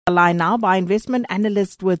Line now by investment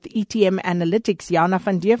analyst with ETM Analytics, Jana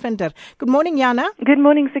van Deventer. Good morning, Jana. Good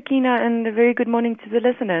morning, Sakina, and a very good morning to the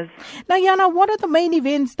listeners. Now, Jana, what are the main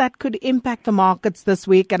events that could impact the markets this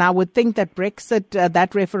week? And I would think that Brexit,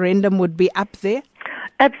 that referendum would be up there.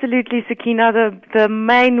 Absolutely, Sakina. The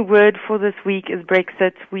main word for this week is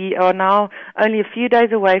Brexit. We are now only a few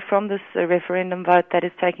days away from this referendum vote that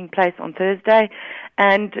is taking place on Thursday,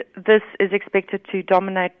 and this is expected to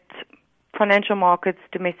dominate financial markets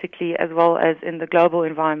domestically as well as in the global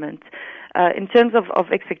environment. In terms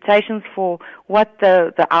of expectations for what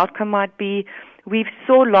the outcome might be, we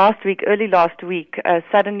saw early last week,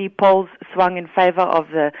 suddenly polls swung in favor of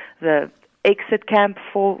the exit camp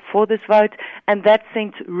for this vote, and that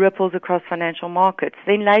sent ripples across financial markets.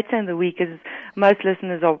 Then later in the week, as most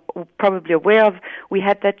listeners are probably aware of, we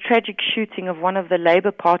had that tragic shooting of one of the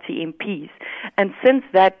Labour Party MPs. And since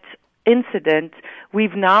that incident,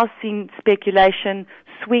 we've now seen speculation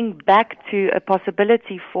swing back to a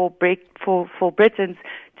possibility for Britons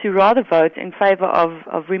to rather vote in favor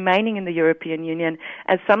of remaining in the European Union,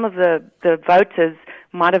 as some of the voters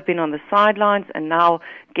might have been on the sidelines and now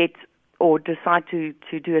decide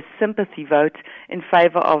to do a sympathy vote in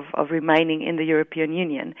favor of remaining in the European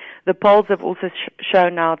Union. The polls have also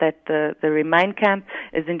shown now that the Remain camp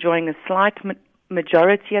is enjoying a slight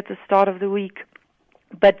majority at the start of the week,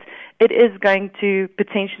 but it is going to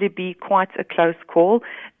potentially be quite a close call,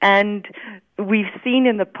 and we've seen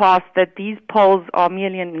in the past that these polls are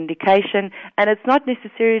merely an indication, and it's not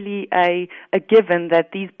necessarily a given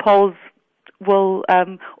that these polls will,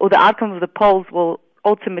 or the outcome of the polls will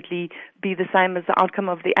ultimately be the same as the outcome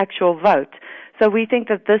of the actual vote. So we think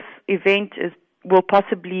that this event will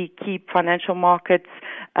possibly keep financial markets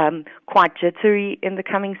quite jittery in the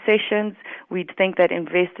coming sessions. We'd think that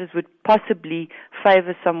investors would possibly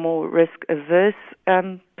favor some more risk-averse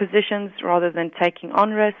positions rather than taking on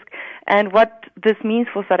risk. And what this means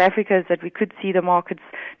for South Africa is that we could see the markets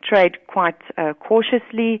trade quite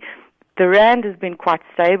cautiously. The rand has been quite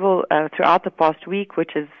stable throughout the past week,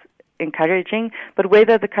 which is encouraging, but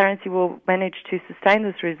whether the currency will manage to sustain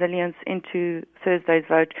this resilience into Thursday's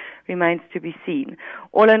vote remains to be seen.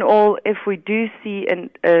 All in all, if we do see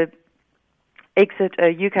a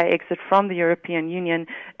UK exit from the European Union,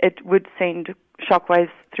 it would send shockwaves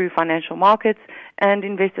through financial markets, and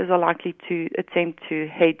investors are likely to attempt to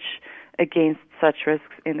hedge against such risks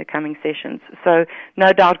in the coming sessions. So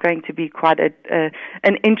no doubt going to be quite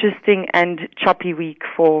an interesting and choppy week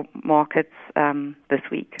for markets this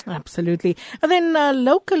week. Absolutely. And then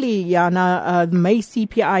locally, Jana, May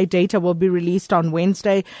CPI data will be released on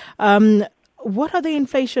Wednesday. What are the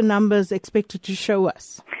inflation numbers expected to show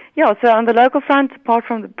us? Yeah, so on the local front, apart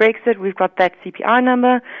from the Brexit, we've got that CPI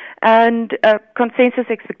number, and consensus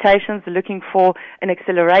expectations are looking for an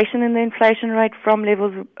acceleration in the inflation rate from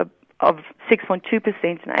levels of 6.2%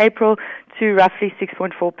 in April to roughly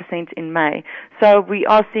 6.4% in May. So we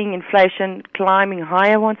are seeing inflation climbing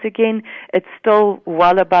higher once again. It's still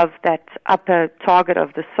well above that upper target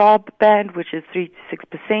of the SARB band, which is 3 to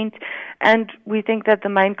 6%. And we think that the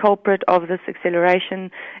main culprit of this acceleration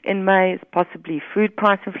in May is possibly food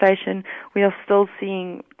price inflation. We are still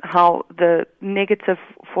seeing how the negative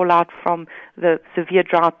fallout from the severe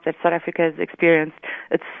drought that South Africa has experienced,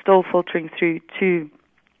 it's still filtering through to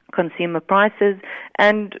consumer prices,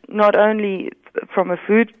 and not only from a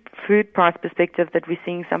food price perspective that we're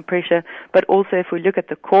seeing some pressure, but also if we look at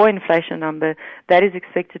the core inflation number, that is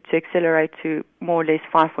expected to accelerate to more or less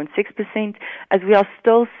 5.6%, as we are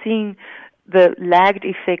still seeing the lagged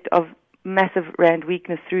effect of massive rand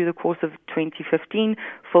weakness through the course of 2015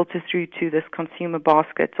 filter through to this consumer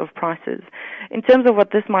basket of prices. In terms of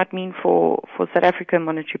what this might mean for South African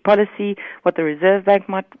monetary policy, what the Reserve Bank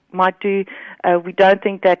might do, we don't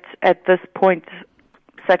think that at this point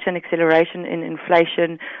such an acceleration in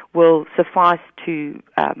inflation will suffice to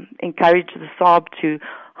encourage the SARB to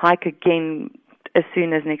hike again as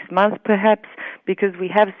soon as next month perhaps, because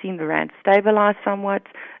we have seen the rand stabilize somewhat.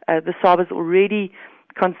 The SARB has already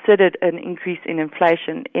considered an increase in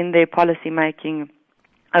inflation in their policy making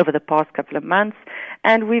over the past couple of months,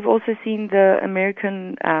 and we've also seen the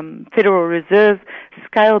American Federal Reserve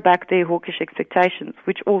scale back their hawkish expectations,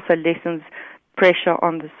 which also lessens pressure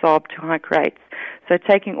on the SARB to hike rates. So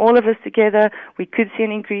taking all of this together, we could see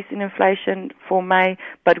an increase in inflation for May,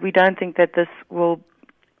 but we don't think that this will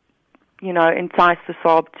entice the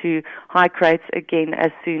SARB to hike rates again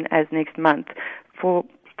as soon as next month.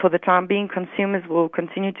 For the time being, consumers will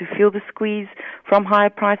continue to feel the squeeze from higher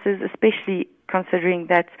prices, especially considering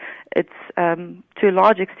that it's, to a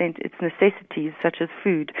large extent, it's necessities such as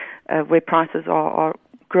food, where prices are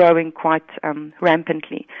growing quite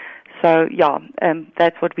rampantly. So,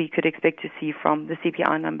 that's what we could expect to see from the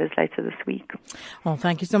CPI numbers later this week. Well,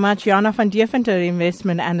 thank you so much. Jana van Deventer,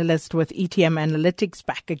 investment analyst with ETM Analytics,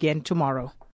 back again tomorrow.